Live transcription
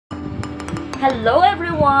Hello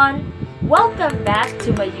everyone! Welcome back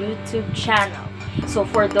to my YouTube channel. So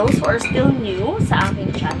for those who are still new sa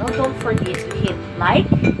aking channel, don't forget to hit like,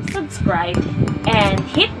 subscribe, and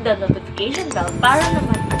hit the notification bell para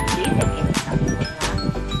naman updated kayo sa mga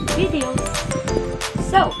videos.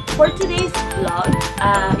 So, for today's vlog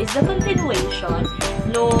is the continuation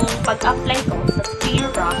nung pag-apply ko sa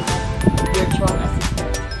SpearRocket Virtual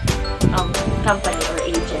Assistant company or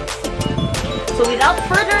agency. So without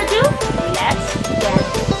further ado, let's get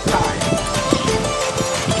started.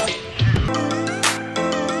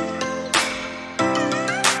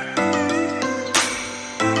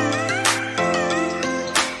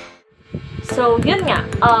 So yun nga,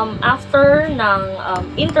 after ng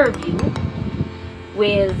interview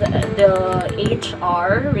with the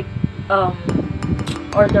HR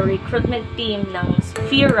or the recruitment team ng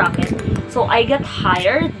SpearRocket, so I got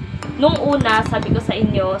hired. Nung una, sabi ko sa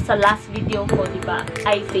inyo, sa last video ko, diba,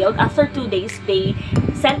 I failed. After 2 days, they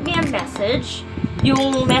sent me a message.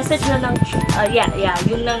 Yung message na ng,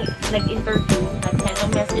 yung nag-interview, nag-send a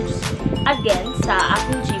message again sa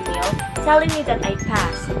aking Gmail, telling me that I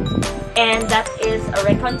passed. And that is a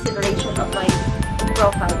reconsideration of my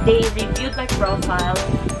profile. They reviewed my profile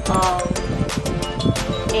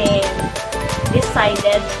and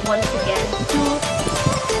decided once again to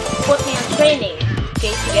put me on training.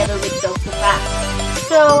 Okay, together with those who passed.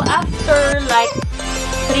 So after like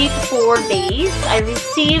 3 to 4 days, I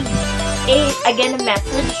received again a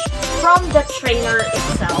message from the trainer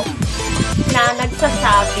itself na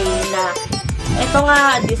nagsasabi na ito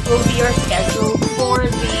nga, this will be your schedule for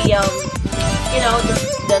the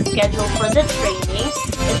the schedule for the training.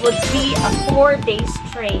 It would be a 4 days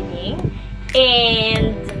training,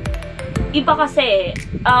 and iba kasi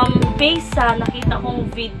based sa nakita kong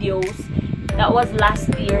videos that was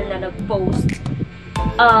last year na nag-post,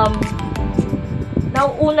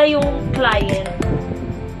 nauuna yung client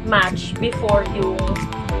match before yung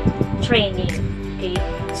training. Okay?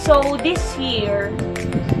 So, this year,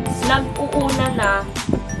 nag-uuna na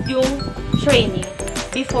yung training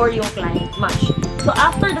before yung client match. So,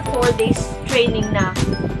 after the 4 days training na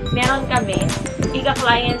meron kami,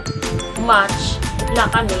 ika-client match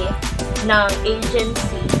na kami ng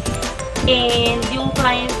agency. And yung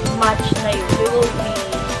client match na yun,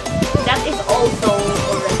 that is also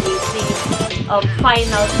already the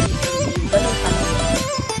final interview. Ganun kami.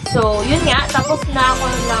 So, yun nga, tapos na ako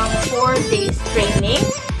ng 4 days training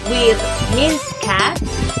with Ms. Kat.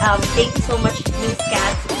 Thank you so much, Ms.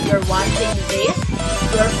 Kat, if you're watching this.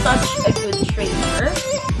 You're such a good trainer.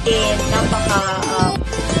 And napaka-bait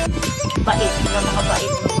ng mga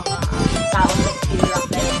tao sa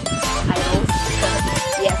SpearRocket. I know.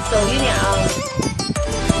 Yes, so yun yung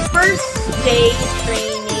first day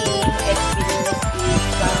training experience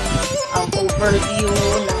is overview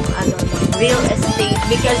ng real estate,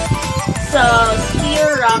 because sa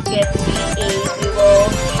SpearRocket VA we will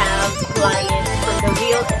have clients from the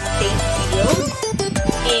real estate field,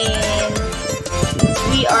 and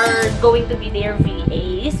we are going to be their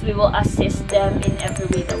VAs. We will assist them in every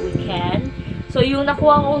way that we can. So yung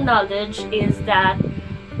nakuha kong knowledge is that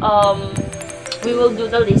we will do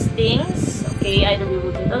the listings, okay? Either we will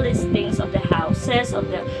do the listings of the houses, of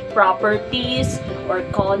the properties, or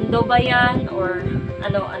condo ba yan, or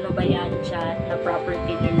ano ba yan dyan, na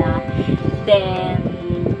property nila. Then,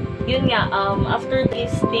 yun nga, after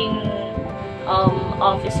listing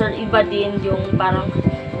officer, iba din yung parang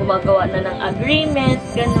gumagawa na ng agreement,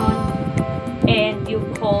 ganun. And you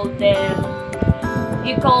call them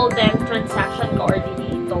transaction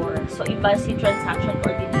coordinator. So, iba si transaction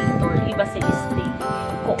coordinator, iba si listing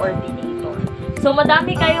coordinator. So,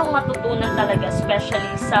 madami kayong matutunan talaga,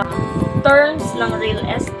 especially sa terms ng real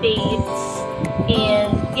estates.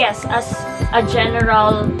 And, yes, as a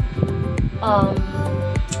general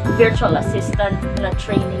virtual assistant na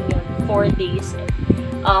training yun, 4 days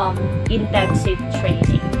intensive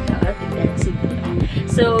training.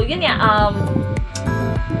 So, yun nga,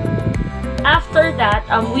 after that,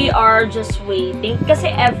 we are just waiting kasi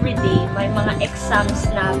every day may mga exams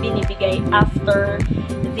na binibigay after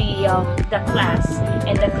the class.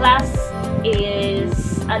 And the class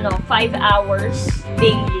is 5 hours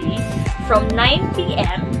daily from 9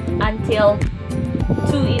 p.m. until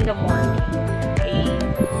 2 in the morning. Okay?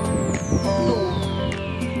 2.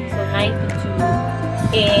 So 9 to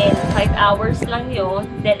 2. And 5 hours lang yon.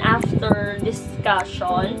 Then after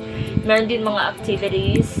discussion, meron din mga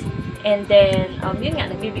activities. And then, yun nga,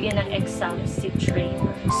 nagbibigay ng exams si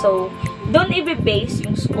trainer. So, doon i-base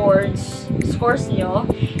yung scores nyo.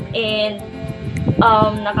 And,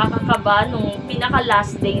 nakakakaba nung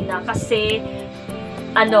pinaka-last day na kasi,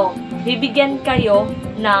 bibigyan kayo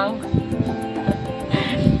ng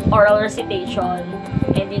oral recitation,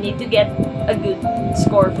 and you need to get a good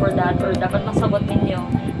score for that, or dapat masagot ninyo.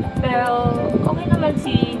 Pero okay naman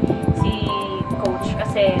si coach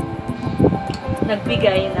kasi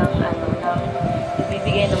nagbibigay naman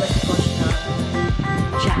si coach ng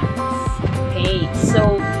chance. Okay,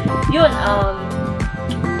 so yun,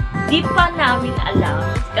 di pa namin alam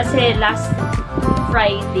kasi last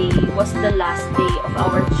Friday was the last day of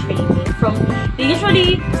our training. They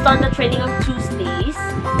usually start the training on Tuesdays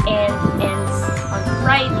and ends on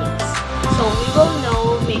Fridays. So we will know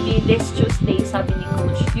maybe this Tuesday, sabi ni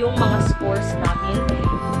coach, yung mga scores namin.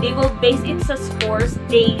 They will base it sa scores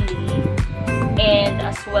daily and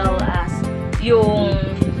as well as yung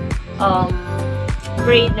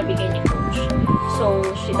grade na bigay ni coach. So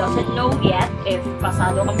she doesn't know yet if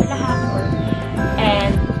pasado kami lahat or,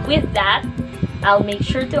 and with that, I'll make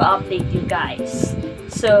sure to update you guys.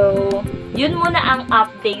 So, yun muna ang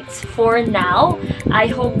updates for now. I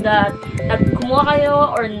hope that nagkumuha kayo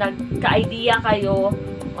or nagka-idea kayo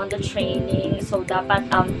on the training. So, dapat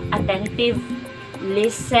attentive,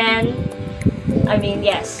 listen.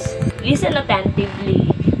 Listen attentively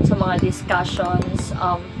sa mga discussions.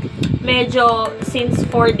 Medyo, since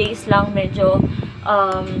 4 days lang, medyo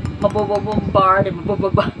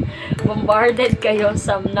bombarded kayo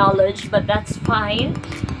some knowledge, but that's fine.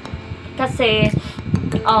 Kasi,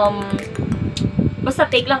 basta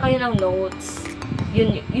take lang kayo ng notes.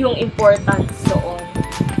 Yun yung important doon.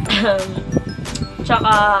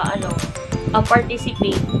 Tsaka,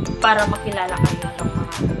 participate para makilala kayo ng mga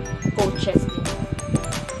coaches nito.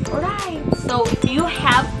 Alright, so if you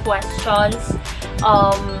have questions,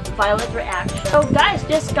 Violet reaction. So guys,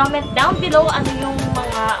 just comment down below ano yung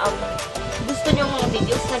mga gusto nyo mga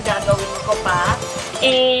videos na gagawin ko pa.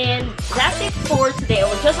 And that's it for today. I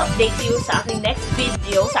will just update you sa aking next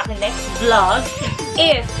video, sa aking next vlog.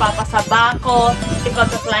 If papasaba ko, if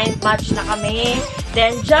magka-client match na kami,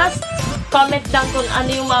 then just comment down kung ano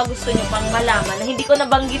yung mga gusto nyo pang malaman na hindi ko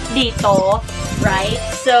nabanggit dito. Right?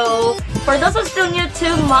 So, for those who are still new to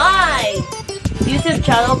my YouTube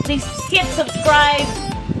channel, please hit subscribe,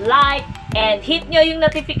 like, and hit nyo yung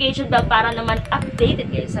notification bell para naman updated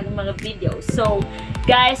kayo sa mga videos. So,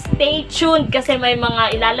 guys, stay tuned kasi may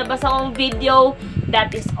mga ilalabas akong video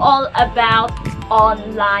that is all about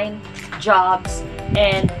online jobs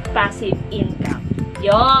and passive income.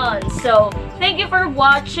 Yon. So, thank you for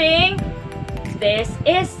watching. This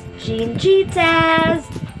is Jean G Taz.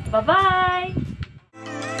 Bye-bye!